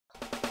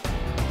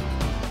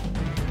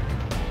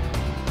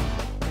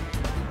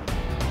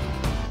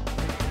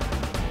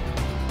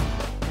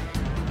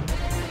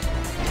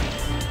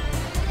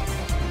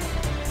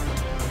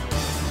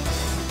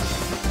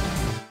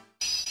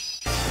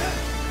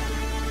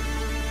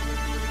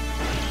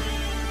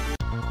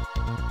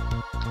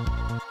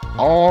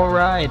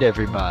Alright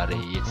everybody,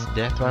 it's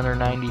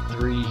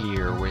DeathRunner93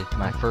 here with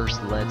my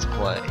first Let's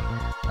Play.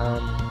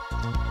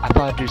 I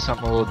thought I'd do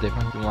something a little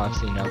different than what I've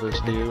seen others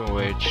do,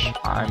 which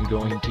I'm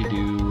going to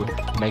do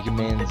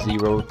Megaman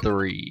Zero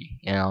 3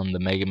 on the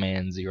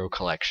Megaman Zero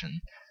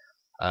collection.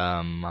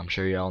 I'm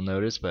sure y'all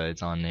noticed, but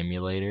it's on an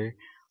emulator.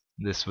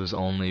 This was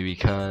only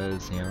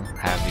because, you know,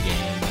 I have the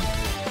game,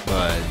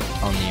 but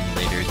on the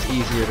emulator it's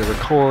easier to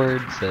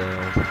record, so,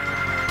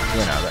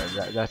 you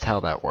know, that's how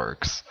that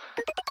works.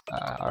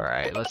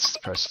 Alright, let's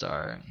press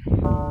start.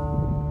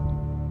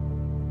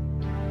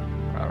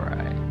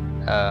 Alright,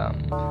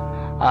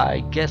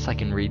 I guess I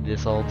can read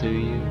this all to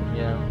you,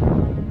 you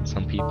know,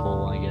 some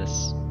people, I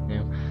guess, you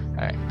know.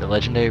 Alright, the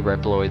legendary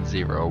Reploid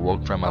Zero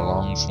awoke from a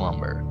long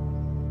slumber.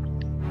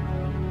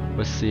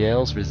 With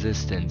Ciel's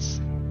resistance,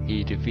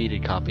 he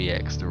defeated Copy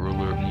X, the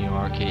ruler of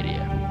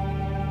Neo-Arcadia.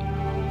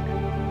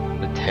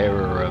 The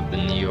terror of the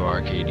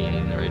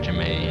Neo-Arcadian regime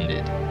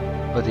ended,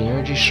 but the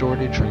energy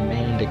shortage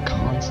remained a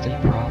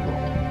constant problem.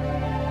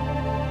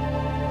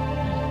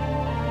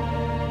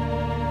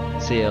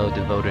 Ciel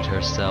devoted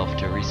herself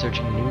to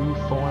researching new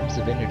forms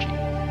of energy,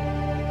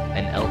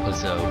 and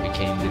Elpazo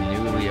became the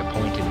newly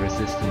appointed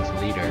resistance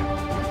leader.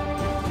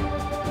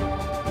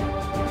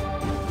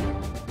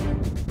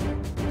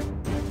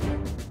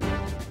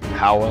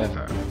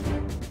 However,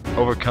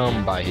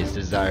 overcome by his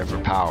desire for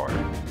power,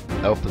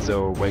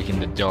 Elpazo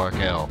awakened the Dark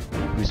Elf,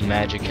 whose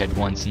magic had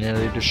once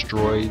nearly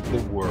destroyed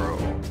the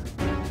world,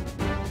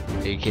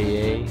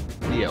 aka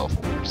the Elf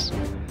Force.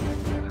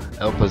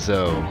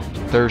 Elpazo,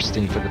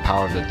 thirsting for the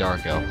power of the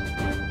Dark Elf,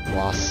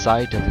 lost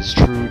sight of his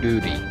true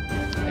duty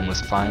and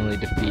was finally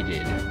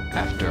defeated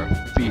after a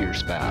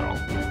fierce battle.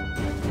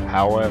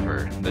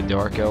 However, the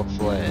Dark Elf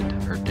fled,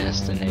 her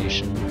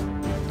destination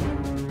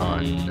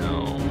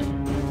unknown.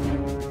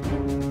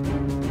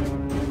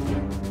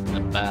 The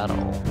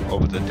battle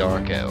over the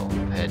Dark Elf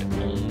had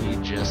only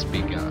just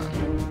begun.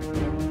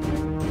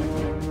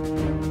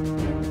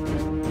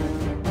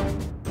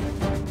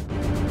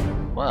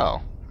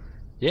 Well,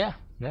 yeah,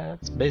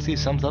 that basically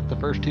sums up the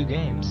first two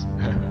games.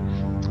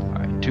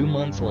 Alright, 2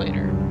 months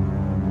later.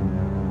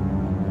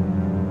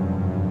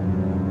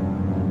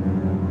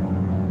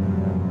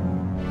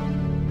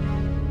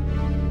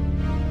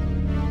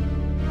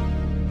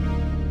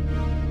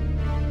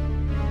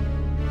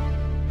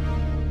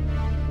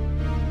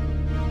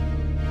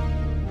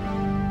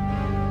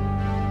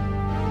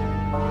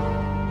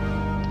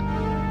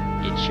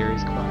 It sure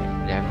is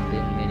quiet. There haven't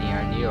been many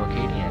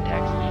Neo-Arcadian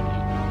attacks lately.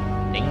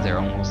 Things are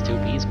almost too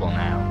peaceful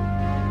now.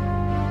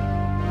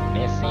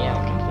 Miss Ciel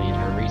completed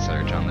her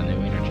research on the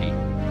new energy,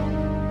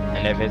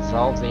 and if it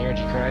solves the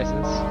energy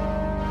crisis,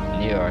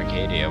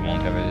 Neo-Arcadia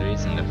won't have a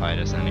reason to fight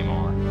us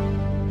anymore.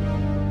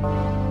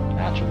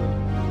 Naturally,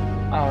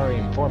 I already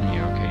informed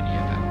Neo-Arcadia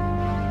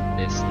about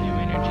this new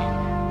energy,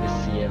 this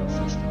Ciel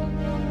system,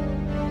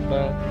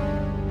 but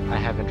I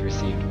haven't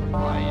received a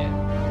reply yet.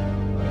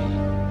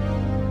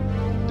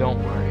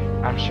 Don't worry,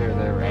 I'm sure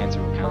their answer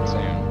will come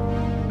soon.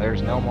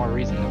 There's no more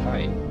reason to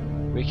fight.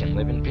 We can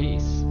live in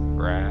peace,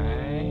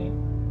 right?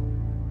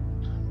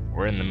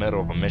 We're in the middle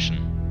of a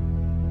mission,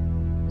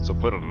 so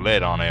put a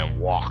lid on it and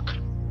walk.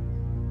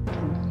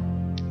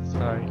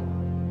 Sorry.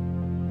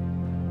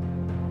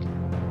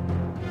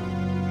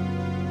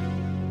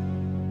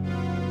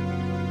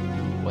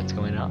 What's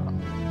going on?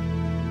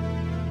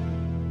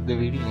 The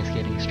reading is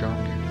getting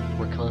stronger.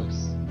 We're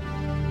close.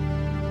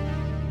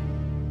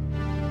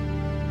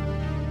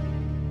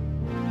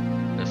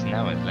 The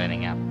snow is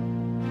letting up.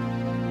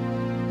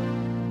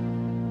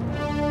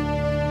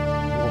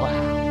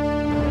 Wow.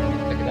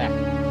 Look at that.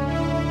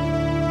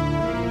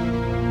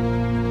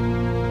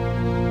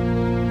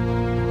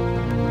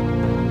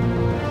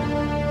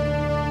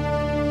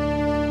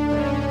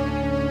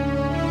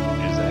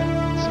 Is that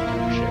some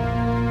kind of ship?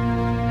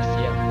 Yes,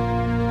 yeah.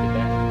 Did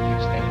that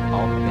huge thing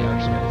fall from the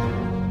outer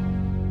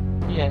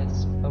space?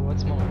 Yes, but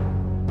what's more?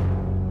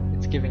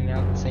 It's giving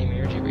out the same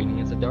energy reading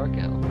as a Dark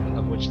Elf,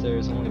 of which there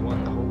is only one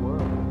in the whole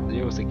world.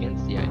 Zero's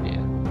against the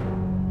idea.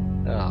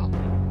 Oh.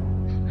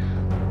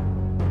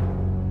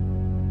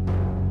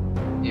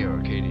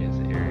 Neo-Arcadia's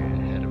area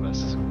ahead of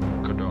us is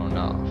cordoned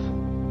off.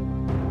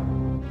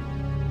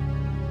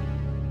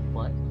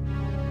 What?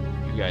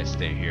 You guys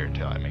stay here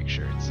until I make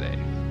sure it's safe.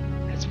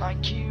 It's my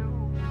cue!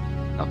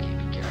 Okay,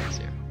 be careful,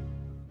 Zero.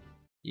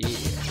 Yeah.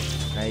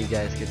 Now you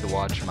guys get to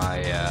watch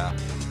my,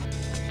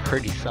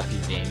 pretty sucky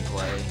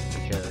gameplay,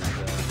 because,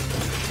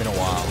 it's been a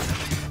while.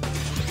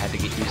 Had to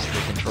get used to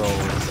the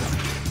controls.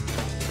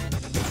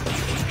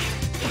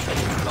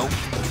 Oh,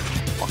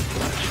 fuck.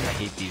 I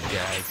hate these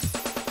guys.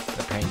 They're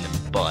a pain in the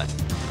butt.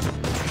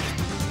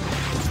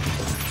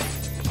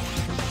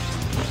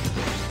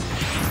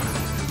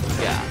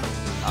 Yeah.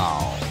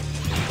 Oh.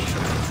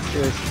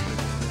 Seriously.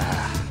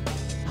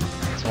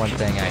 It's one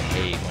thing I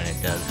hate when it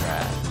does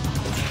that.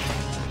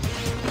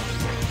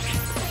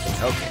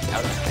 Okay,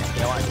 okay.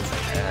 You know what?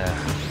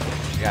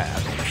 Yeah,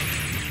 okay.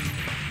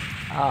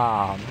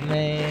 Aw,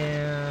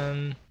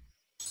 man.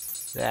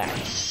 That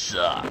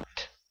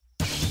sucked.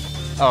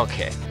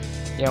 Okay.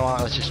 You know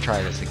what, let's just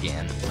try this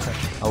again.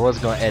 I was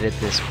gonna edit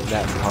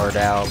that part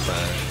out,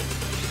 but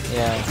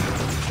yeah, I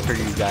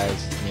figured you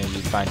guys,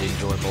 you'd find it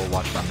enjoyable to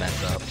watch my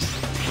mess ups.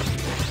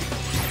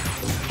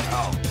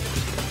 Oh.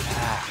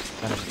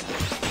 Son of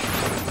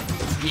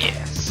a...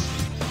 Yes!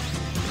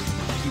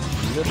 You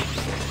little...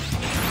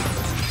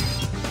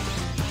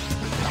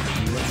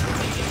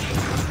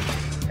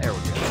 There we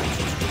go.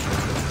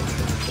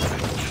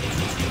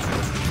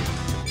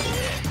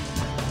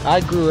 I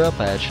grew up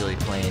actually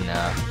playing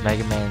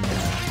Megaman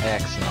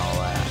X and all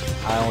that.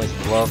 I always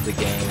loved the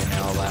game and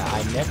all that.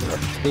 I never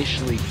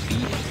officially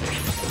beat it,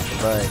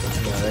 but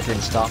that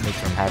didn't stop me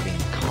from having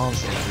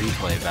constant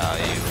replay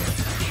value.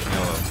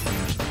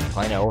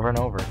 Playing it over and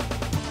over.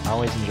 I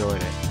always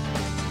enjoyed it.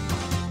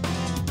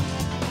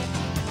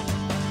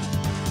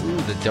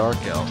 Ooh, the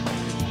Dark Elf.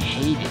 I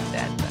hated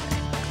that thing.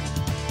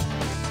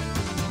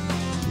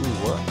 Ooh,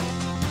 what?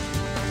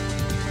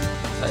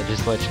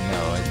 Just to let you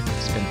know,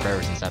 it's been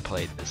forever since I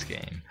played this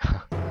game.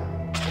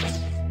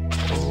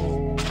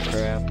 Oh,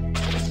 crap.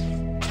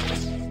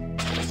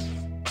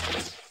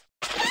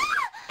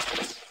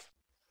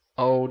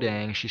 Oh,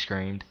 dang, she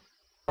screamed.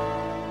 No.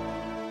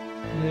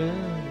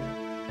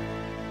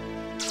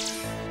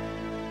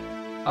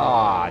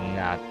 Aw,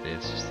 not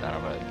this son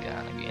of a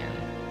gun again.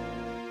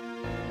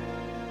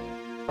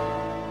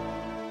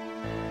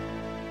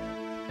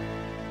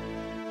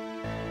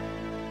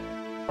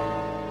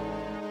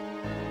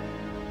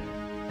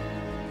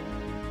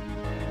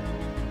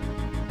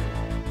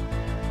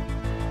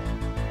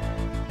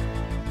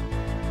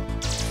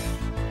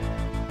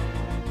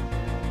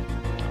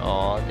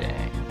 Aw,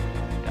 dang.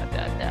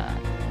 Dot.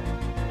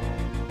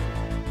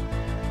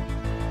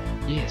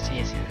 Yes, I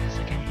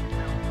can.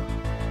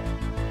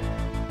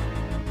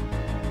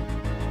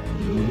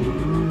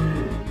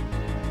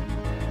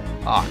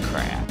 Aw,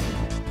 crap.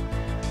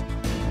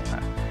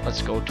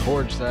 Let's go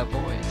towards that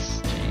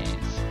voice.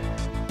 Jeez.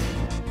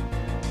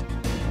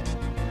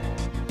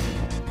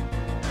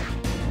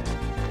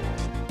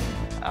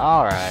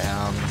 Alright,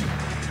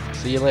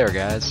 see you later,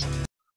 guys.